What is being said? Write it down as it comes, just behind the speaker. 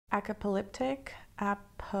Apocalyptic,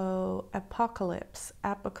 apocalypse.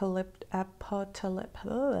 Hi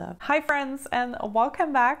friends, and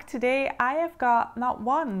welcome back. Today I have got not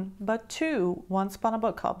one, but two Once Upon a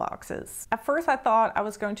Book Club boxes. At first I thought I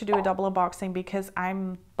was going to do a double unboxing because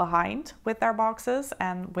I'm behind with their boxes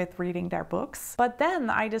and with reading their books. But then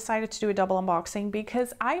I decided to do a double unboxing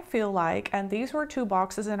because I feel like, and these were two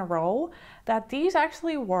boxes in a row, that these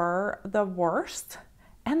actually were the worst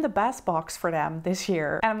and the best box for them this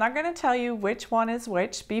year. And I'm not going to tell you which one is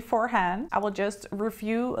which beforehand. I will just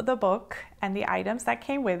review the book and the items that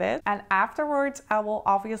came with it. And afterwards, I will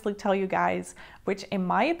obviously tell you guys which, in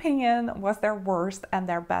my opinion, was their worst and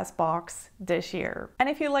their best box this year. And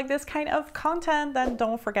if you like this kind of content, then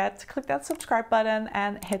don't forget to click that subscribe button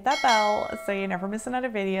and hit that bell so you never miss another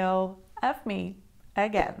video of me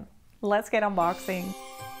again. Let's get unboxing.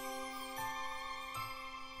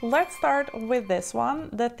 Let's start with this one.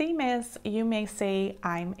 The theme is You May Say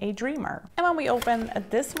I'm a Dreamer. And when we open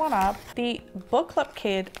this one up, the book club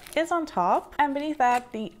kit is on top, and beneath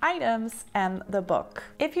that the items and the book.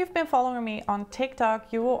 If you've been following me on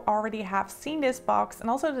TikTok, you will already have seen this box and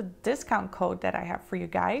also the discount code that I have for you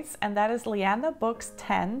guys, and that is Leanda Books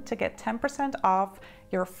 10 to get 10% off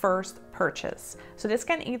your first purchase. So this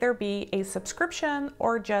can either be a subscription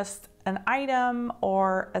or just an item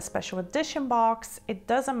or a special edition box. It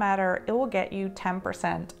doesn't matter, it will get you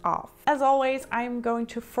 10% off. As always, I'm going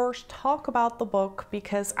to first talk about the book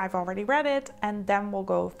because I've already read it, and then we'll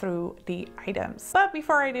go through the items. But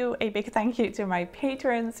before I do, a big thank you to my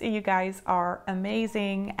patrons. You guys are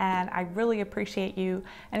amazing and I really appreciate you.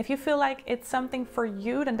 And if you feel like it's something for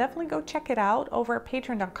you, then definitely go check it out over at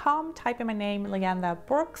patreon.com, type in my name, Leanda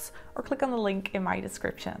Brooks, or click on the link in my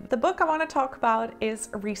description. The book I want to talk about is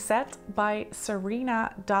Reset by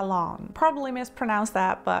Serena Dallon. Probably mispronounced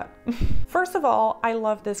that, but first of all, I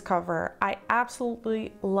love this cover. I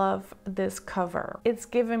absolutely love this cover. It's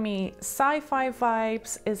giving me sci-fi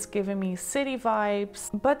vibes, it's giving me city vibes,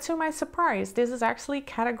 but to my surprise, this is actually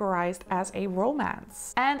categorized as a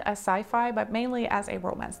romance and a sci-fi, but mainly as a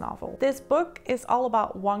romance novel. This book is all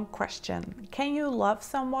about one question: can you love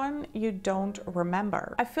someone you don't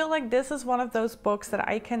remember? I feel like this is one of those books that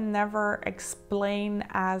I can never explain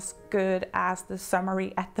as good as the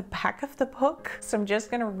summary at the back of the book, so I'm just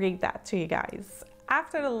gonna read that to you guys.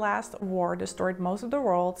 After the last war destroyed most of the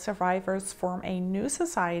world, survivors form a new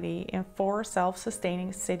society in 4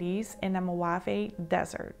 self-sustaining cities in the Mojave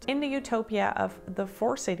Desert. In the utopia of the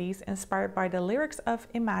 4 cities, inspired by the lyrics of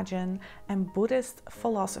Imagine and Buddhist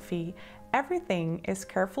philosophy, everything is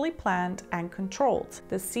carefully planned and controlled: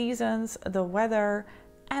 the seasons, the weather,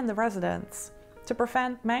 and the residents. To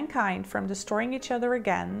prevent mankind from destroying each other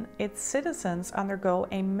again, its citizens undergo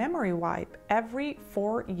a memory wipe every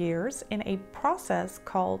 4 years in a process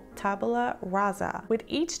called tabula rasa. With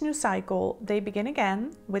each new cycle, they begin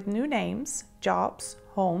again with new names, jobs,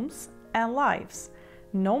 homes, and lives.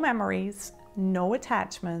 No memories, no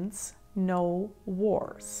attachments, no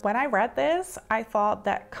wars. When I read this, I thought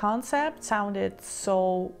that concept sounded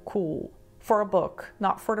so cool. For a book,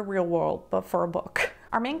 not for the real world, but for a book.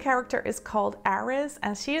 Our main character is called Aris,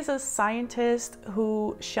 and she is a scientist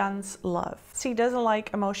who shuns love. She doesn't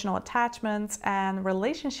like emotional attachments, and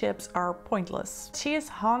relationships are pointless. She is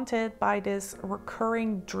haunted by this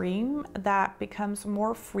recurring dream that becomes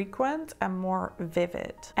more frequent and more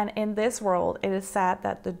vivid. And in this world, it is said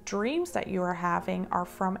that the dreams that you are having are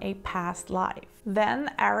from a past life. Then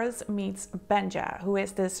Aris meets Benja, who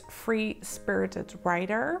is this free-spirited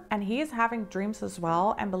writer, and he is having dreams as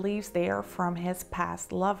well and believes they are from his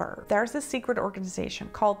past lover. There's a secret organization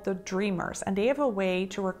called the Dreamers, and they have a way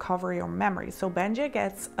to recover your memories. So Benja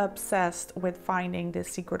gets obsessed with finding this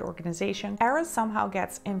secret organization. Aris somehow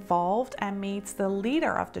gets involved and meets the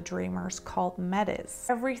leader of the Dreamers called Metis.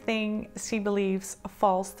 Everything she believes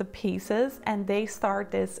falls to pieces, and they start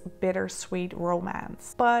this bittersweet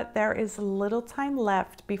romance. But there is little time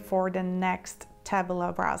left before the next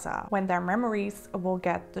tabula rasa, when their memories will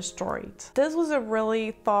get destroyed. This was a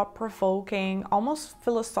really thought-provoking, almost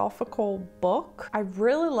philosophical book. I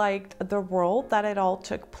really liked the world that it all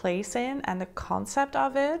took place in and the concept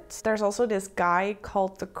of it. There's also this guy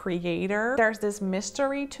called the creator. There's this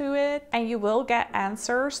mystery to it, and you will get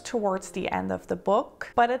answers towards the end of the book,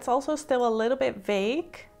 but it's also still a little bit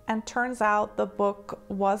vague. And turns out the book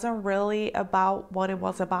wasn't really about what it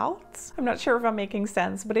was about. I'm not sure if I'm making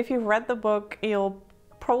sense, but if you've read the book, you'll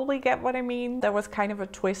probably get what I mean. There was kind of a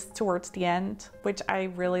twist towards the end, which I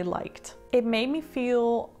really liked. It made me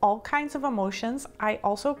feel all kinds of emotions. I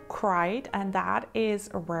also cried, and that is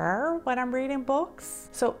rare when I'm reading books.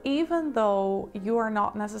 So even though you are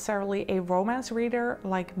not necessarily a romance reader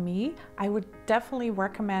like me, I would definitely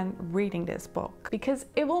recommend reading this book because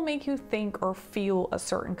it will make you think or feel a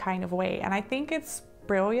certain kind of way. And I think it's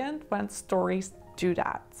brilliant when stories do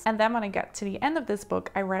that. And then when I get to the end of this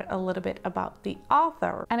book, I read a little bit about the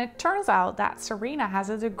author, and it turns out that Serena has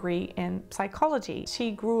a degree in psychology.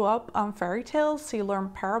 She grew up on fairy tales, she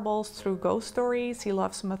learned parables through ghost stories, she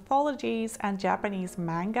loves mythologies and Japanese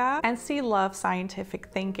manga, and she loves scientific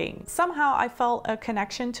thinking. Somehow I felt a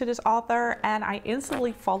connection to this author, and I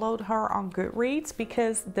instantly followed her on Goodreads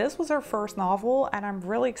because this was her first novel, and I'm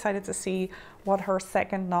really excited to see what her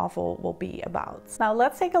second novel will be about. Now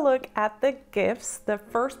let's take a look at the gifts. The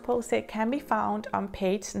first post-it can be found on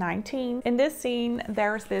page 19. In this scene,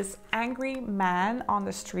 there's this angry man on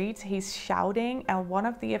the street. He's shouting, and one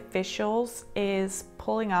of the officials is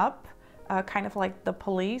pulling up, kind of like the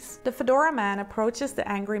police. The fedora man approaches the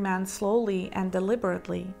angry man slowly and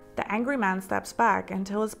deliberately. The angry man steps back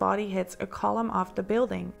until his body hits a column of the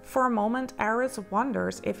building. For a moment, Aris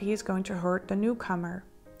wonders if he is going to hurt the newcomer.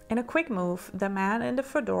 In a quick move, the man in the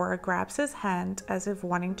fedora grabs his hand as if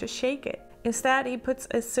wanting to shake it. Instead, he puts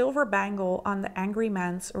a silver bangle on the angry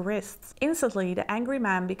man's wrists. Instantly, the angry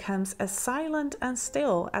man becomes as silent and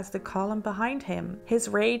still as the column behind him. His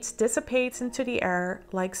rage dissipates into the air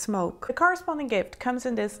like smoke. The corresponding gift comes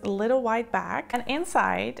in this little white bag, and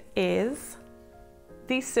inside is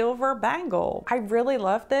the silver bangle. I really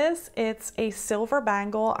love this. It's a silver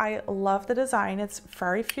bangle. I love the design. It's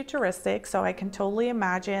very futuristic, so I can totally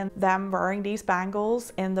imagine them wearing these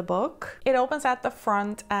bangles in the book. It opens at the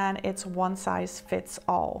front and it's one size fits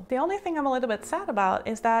all. The only thing I'm a little bit sad about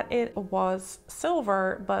is that it was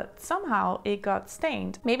silver, but somehow it got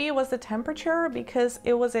stained. Maybe it was the temperature because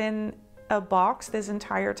it was in a box this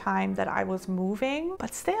entire time that I was moving,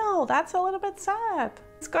 but still, that's a little bit sad.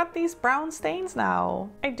 It's got these brown stains now.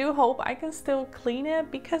 I do hope I can still clean it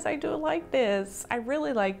because I do like this. I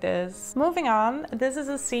really like this. Moving on, this is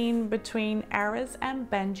a scene between Aris and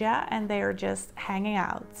Benja, and they are just hanging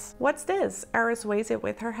out. What's this? Aris weighs it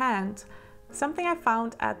with her hand. Something I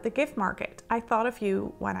found at the gift market. I thought of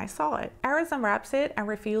you when I saw it. Aris unwraps it and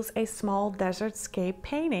reveals a small desertscape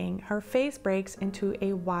painting. Her face breaks into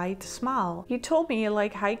a wide smile. You told me you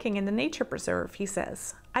like hiking in the nature preserve, he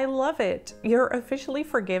says. I love it. You're officially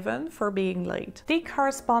forgiven for being late. The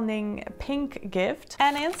corresponding pink gift,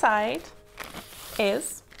 and inside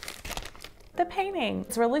is the painting.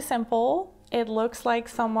 It's really simple. It looks like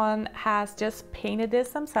someone has just painted this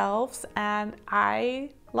themselves, and I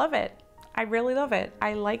love it. I really love it.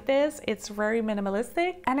 I like this. It's very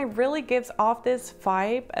minimalistic, and it really gives off this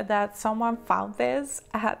vibe that someone found this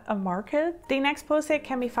at a market. The next post-it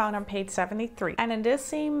can be found on page 73. And in this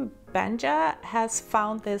scene, Benja has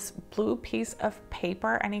found this blue piece of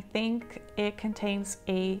paper, and I think it contains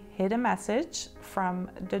a hidden message from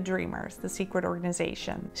the Dreamers, the secret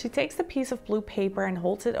organization. She takes the piece of blue paper and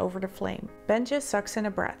holds it over the flame. Benja sucks in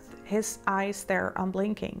a breath. His eyes stare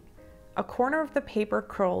unblinking. A corner of the paper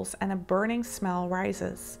curls and a burning smell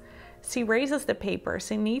rises. She raises the paper.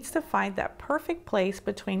 She needs to find that perfect place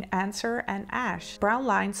between answer and ash. Brown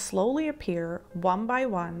lines slowly appear one by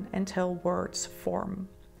one until words form.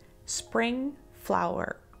 Spring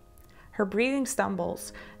flower. Her breathing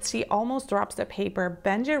stumbles. She almost drops the paper.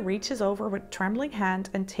 Benja reaches over with trembling hand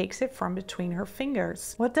and takes it from between her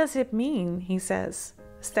fingers. What does it mean? He says,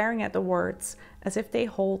 staring at the words as if they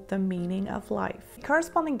hold the meaning of life. The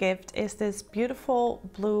corresponding gift is this beautiful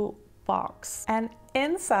blue box, and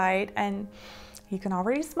inside, and you can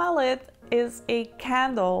already smell it, is a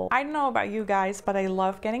candle. I don't know about you guys, but I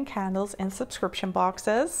love getting candles in subscription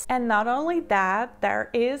boxes. And not only that, there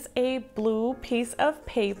is a blue piece of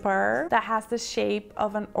paper that has the shape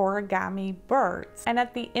of an origami bird. And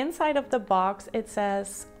at the inside of the box, it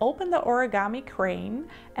says, open the origami crane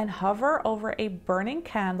and hover over a burning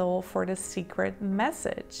candle for the secret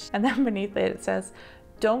message. And then beneath it, it says,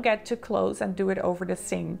 don't get too close and do it over the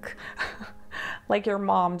sink. Like your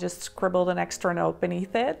mom just scribbled an extra note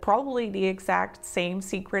beneath it. Probably the exact same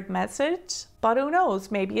secret message, but who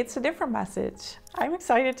knows, maybe it's a different message. I'm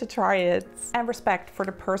excited to try it. And respect for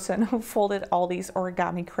the person who folded all these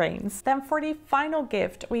origami cranes. Then for the final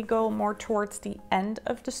gift, we go more towards the end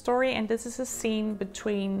of the story, and this is a scene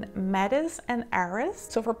between Metis and Aris.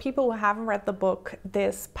 So for people who haven't read the book,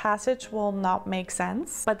 this passage will not make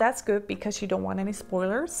sense, but that's good because you don't want any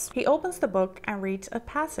spoilers. He opens the book and reads a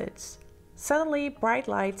passage. Suddenly, bright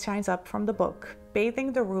light shines up from the book.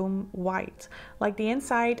 bathing the room white, like the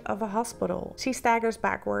inside of a hospital. She staggers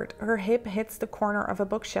backward. Her hip hits the corner of a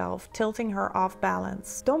bookshelf, tilting her off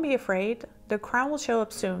balance. Don't be afraid. The crown will show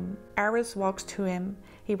up soon. Aris walks to him.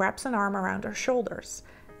 He wraps an arm around her shoulders.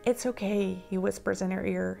 It's okay, he whispers in her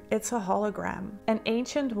ear. It's a hologram. An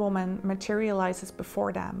ancient woman materializes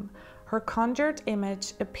before them. Her conjured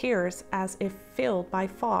image appears as if filled by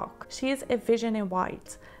fog. She is a vision in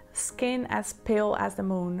white, skin as pale as the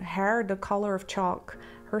moon, hair the color of chalk.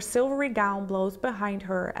 Her silvery gown blows behind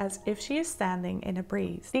her as if she is standing in a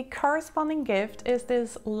breeze. The corresponding gift is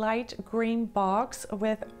this light green box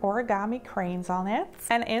with origami cranes on it.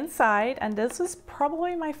 And inside, and this is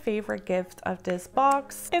probably my favorite gift of this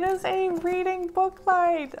box, it is a reading book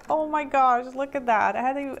light. Oh my gosh, look at that.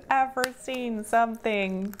 Have you ever seen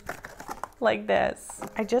something like this?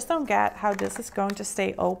 I just don't get how this is going to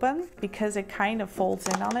stay open because it kind of folds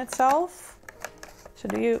in on itself. So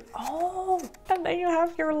do you, oh, and then you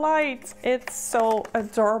have your light. It's so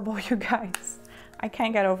adorable, you guys. I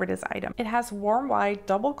can't get over this item. It has warm white,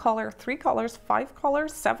 double color, 3 colors, 5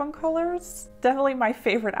 colors, 7 colors. Definitely my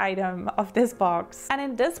favorite item of this box. And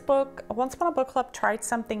in this book, Once Upon a Book Club tried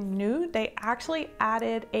something new. They actually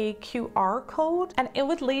added a QR code and it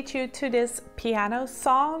would lead you to this piano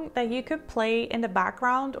song that you could play in the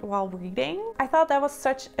background while reading. I thought that was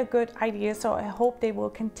such a good idea, so I hope they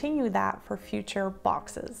will continue that for future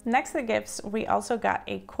boxes. Next to the gifts, we also got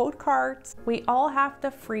a quote card. We all have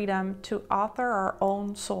the freedom to author our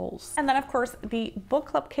own souls. And then of course the book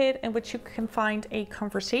club kit, in which you can find a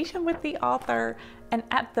conversation with the author, and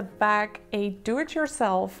at the back a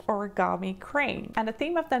do-it-yourself origami crane. And the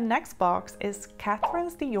theme of the next box is Catherine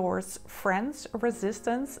Dior's French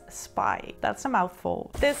Resistance Spy. That's a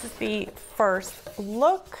mouthful. This is the first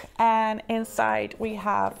look, and inside we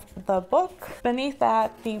have the book. Beneath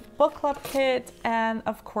that, the book club kit, and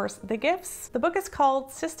of course the gifts. The book is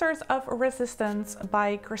called Sisters of Resistance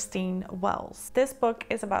by Christine Wells. This book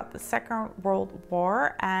is about the Second World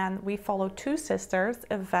War, and we follow 2 sisters,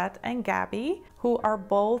 Yvette and Gabby, who are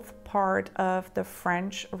both part of the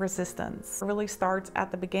French resistance. It really starts at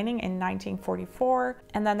the beginning in 1944,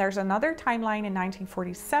 and then there's another timeline in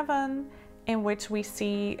 1947 in which we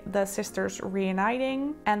see the sisters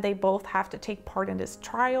reuniting, and they both have to take part in this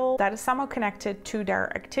trial that is somehow connected to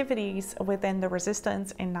their activities within the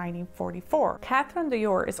resistance in 1944. Catherine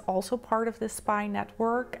Dior is also part of this spy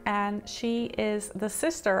network, and she is the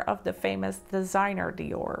sister of the famous designer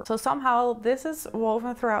Dior. So somehow this is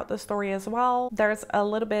woven throughout the story as well. There's a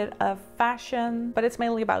little bit of fashion, but it's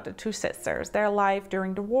mainly about the 2 sisters, their life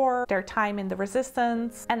during the war, their time in the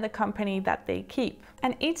resistance, and the company that they keep.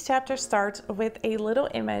 And each chapter starts with a little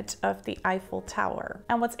image of the Eiffel Tower.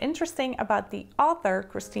 And what's interesting about the author,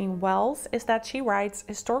 Christine Wells, is that she writes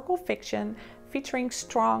historical fiction featuring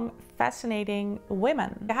strong, fascinating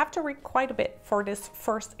women. You have to read quite a bit for this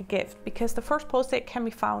first gift because the first post-it can be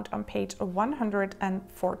found on page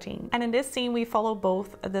 114. And in this scene, we follow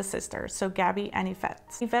both the sisters, so Gabby and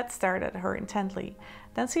Yvette. Yvette stared at her intently.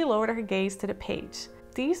 Then she lowered her gaze to the page.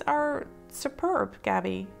 These are superb,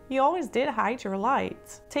 Gabby. You always did hide your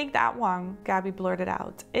light. Take that one, Gabby blurted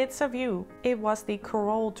out. It's of you. It was the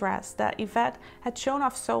Carole dress that Yvette had shown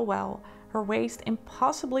off so well, her waist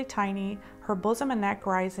impossibly tiny, her bosom and neck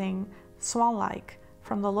rising, swan-like,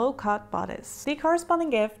 from the low-cut bodice. The corresponding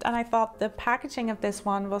gift, and I thought the packaging of this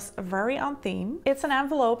one was very on theme. It's an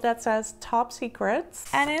envelope that says Top Secrets,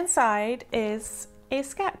 and inside is a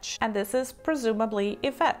sketch, and this is presumably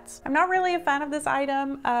Yvette. I'm not really a fan of this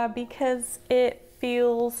item because it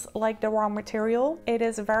feels like the wrong material. It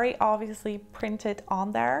is very obviously printed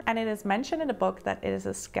on there, and it is mentioned in the book that it is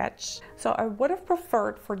a sketch. So I would have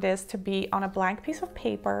preferred for this to be on a blank piece of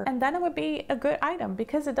paper, and then it would be a good item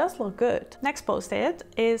because it does look good. Next post-it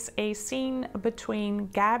is a scene between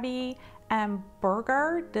Gabby and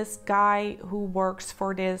Berger, this guy who works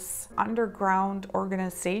for this underground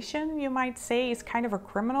organization, you might say. Is kind of a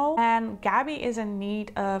criminal, and Gabby is in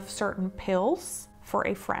need of certain pills for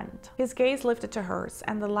a friend. His gaze lifted to hers,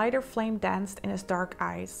 and the lighter flame danced in his dark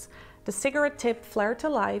eyes. The cigarette tip flared to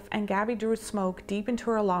life, and Gabby drew smoke deep into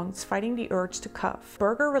her lungs, fighting the urge to cough.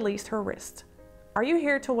 Berger released her wrist. Are you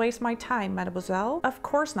here to waste my time, mademoiselle? Of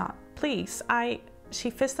course not. Please, She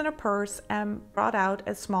fisted her purse and brought out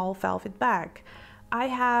a small velvet bag. I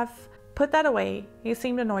have... Put that away. He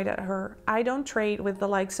seemed annoyed at her. I don't trade with the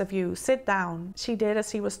likes of you. Sit down. She did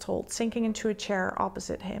as he was told, sinking into a chair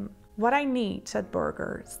opposite him. What I need, said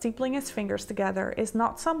Berger, steepling his fingers together, is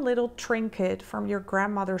not some little trinket from your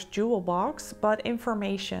grandmother's jewel box, but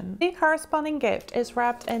information. The corresponding gift is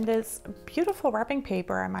wrapped in this beautiful wrapping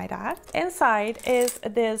paper, I might add. Inside is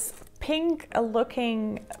this pink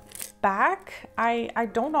looking bag. I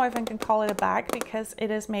don't know if I can call it a bag because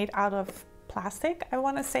it is made out of plastic, I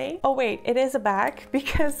want to say. Oh wait, it is a bag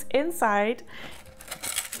because inside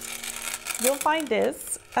you'll find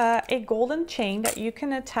this, a golden chain that you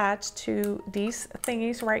can attach to these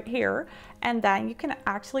thingies right here, and then you can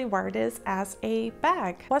actually wear this as a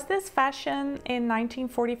bag. Was this fashion in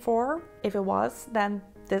 1944? If it was, then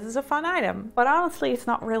this is a fun item, but honestly, it's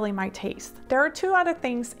not really my taste. There are two other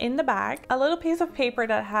things in the bag. A little piece of paper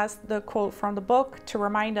that has the quote from the book to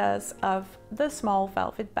remind us of the small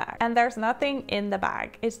velvet bag. And there's nothing in the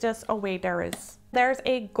bag. It's just, oh wait, there is. There's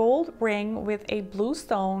a gold ring with a blue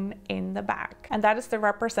stone in the bag, and that is to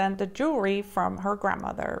represent the jewelry from her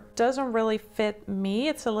grandmother. Doesn't really fit me.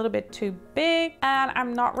 It's a little bit too big, and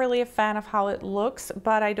I'm not really a fan of how it looks,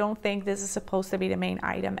 but I don't think this is supposed to be the main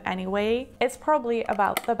item anyway. It's probably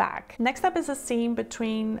about the bag. Next up is a scene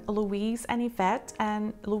between Louise and Yvette,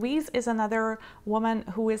 and Louise is another woman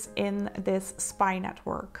who is in this spy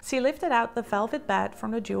network. She lifted out the velvet bed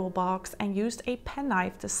from the jewel box and used a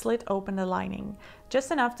penknife to slit open the lining, just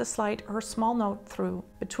enough to slide her small note through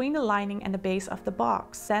between the lining and the base of the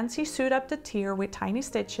box. Then she sewed up the tier with tiny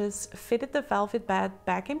stitches, fitted the velvet bed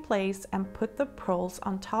back in place, and put the pearls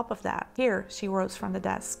on top of that. Here, she rose from the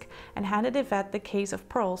desk and handed Yvette the case of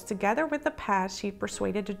pearls together with the pad she'd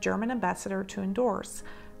persuaded the German ambassador to endorse.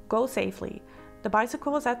 Go safely. The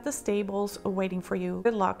bicycle is at the stables waiting for you.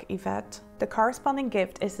 Good luck, Yvette. The corresponding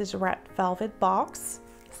gift is this red velvet box,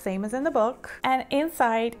 same as in the book, and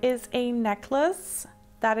inside is a necklace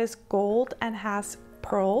that is gold and has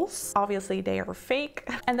pearls. Obviously they are fake.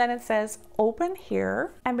 And then it says open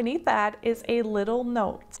here, and beneath that is a little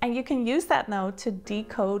note, and you can use that note to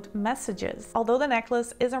decode messages. Although the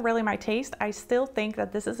necklace isn't really my taste, I still think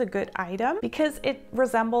that this is a good item because it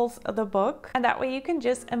resembles the book, and that way you can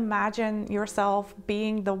just imagine yourself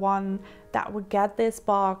being the one that would get this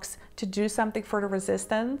box to do something for the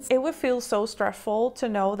resistance. It would feel so stressful to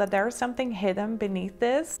know that there's something hidden beneath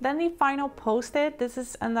this. Then the final post-it. This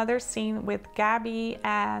is another scene with Gabby,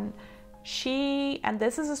 and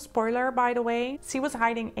this is a spoiler by the way, she was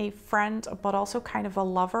hiding a friend but also kind of a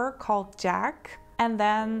lover called Jack. And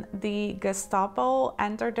then the Gestapo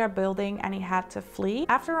entered their building and he had to flee.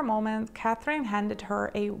 After a moment, Catherine handed her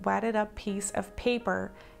a wadded up piece of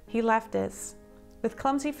paper. He left this. With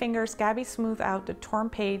clumsy fingers, Gabby smoothed out the torn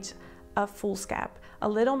page of foolscap. A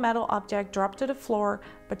little metal object dropped to the floor,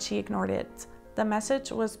 but she ignored it. The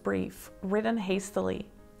message was brief, written hastily.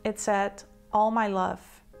 It said, "All my love,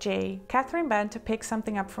 Jay." Catherine bent to pick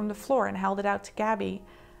something up from the floor and held it out to Gabby.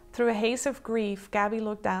 Through a haze of grief, Gabby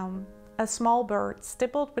looked down. A small bird,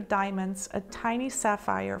 stippled with diamonds, a tiny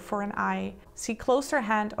sapphire for an eye. She closed her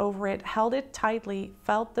hand over it, held it tightly,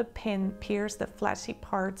 felt the pin pierce the fleshy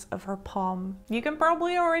parts of her palm. You can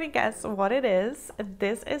probably already guess what it is.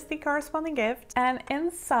 This is the corresponding gift, and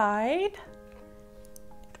inside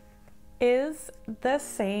is the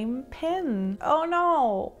same pin. Oh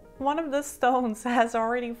no! One of the stones has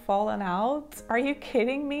already fallen out. Are you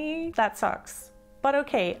kidding me? That sucks. But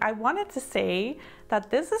okay, I wanted to say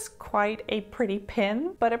that this is quite a pretty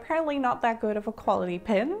pin, but apparently not that good of a quality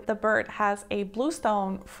pin. The bird has a blue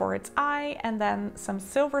stone for its eye and then some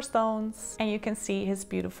silver stones, and you can see his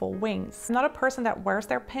beautiful wings. I'm not a person that wears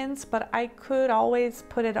their pins, but I could always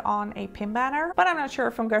put it on a pin banner, but I'm not sure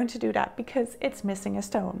if I'm going to do that because it's missing a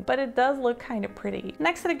stone, but it does look kind of pretty.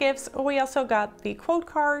 Next to the gifts, we also got the quote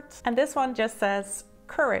cards, and this one just says,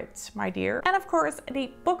 "Courage, my dear." And of course,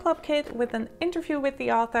 the book club kit with an interview with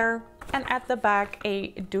the author, and at the back, a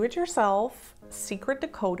do-it-yourself secret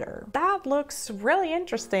decoder. That looks really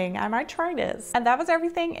interesting. I might try this. And that was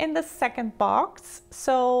everything in the second box.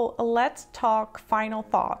 So let's talk final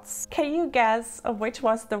thoughts. Can you guess which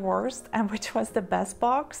was the worst and which was the best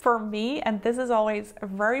box? For me, and this is always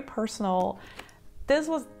very personal, this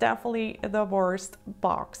was definitely the worst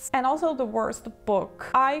box and also the worst book.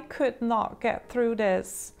 I could not get through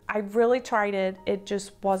this. I really tried it. It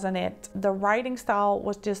just wasn't it. The writing style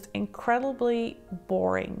was just incredibly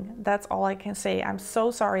boring. That's all I can say. I'm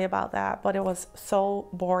so sorry about that, but it was so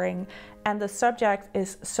boring. And the subject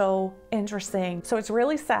is so interesting. So it's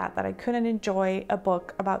really sad that I couldn't enjoy a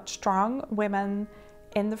book about strong women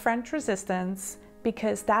in the French Resistance,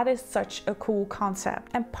 because that is such a cool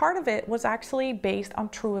concept. And part of it was actually based on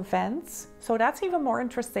true events. So that's even more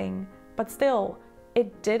interesting, but still,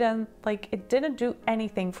 it didn't do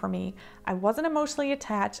anything for me. I wasn't emotionally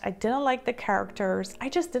attached. I didn't like the characters. I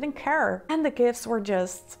just didn't care. And the gifts were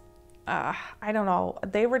just, I don't know,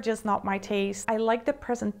 they were just not my taste. I liked the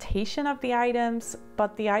presentation of the items,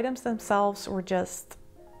 but the items themselves were just,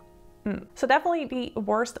 So definitely the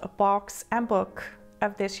worst box and book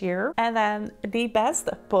of this year. And then the best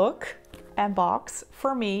book and box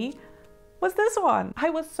for me was this one. I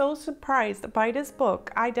was so surprised by this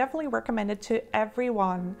book. I definitely recommend it to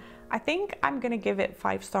everyone. I think I'm gonna give it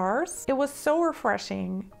 5 stars. It was so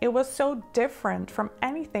refreshing. It was so different from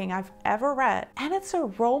anything I've ever read. And it's a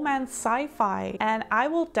romance sci-fi. And I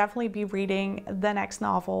will definitely be reading the next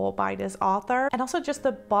novel by this author. And also just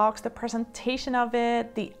the box, the presentation of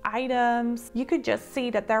it, the items. You could just see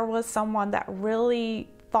that there was someone that really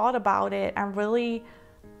thought about it and really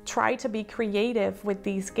try to be creative with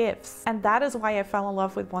these gifts, and that is why I fell in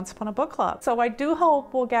love with Once Upon a Book Club. So I do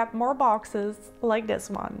hope we'll get more boxes like this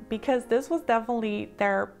one, because this was definitely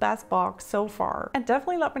their best box so far. And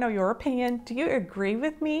definitely let me know your opinion. Do you agree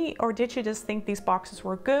with me, or did you just think these boxes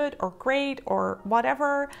were good or great or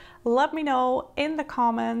whatever? Let me know in the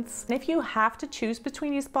comments. And if you have to choose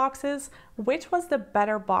between these boxes, which was the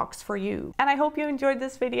better box for you? And I hope you enjoyed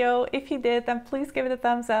this video. If you did, then please give it a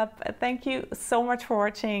thumbs up. Thank you so much for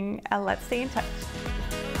watching, and let's stay in touch.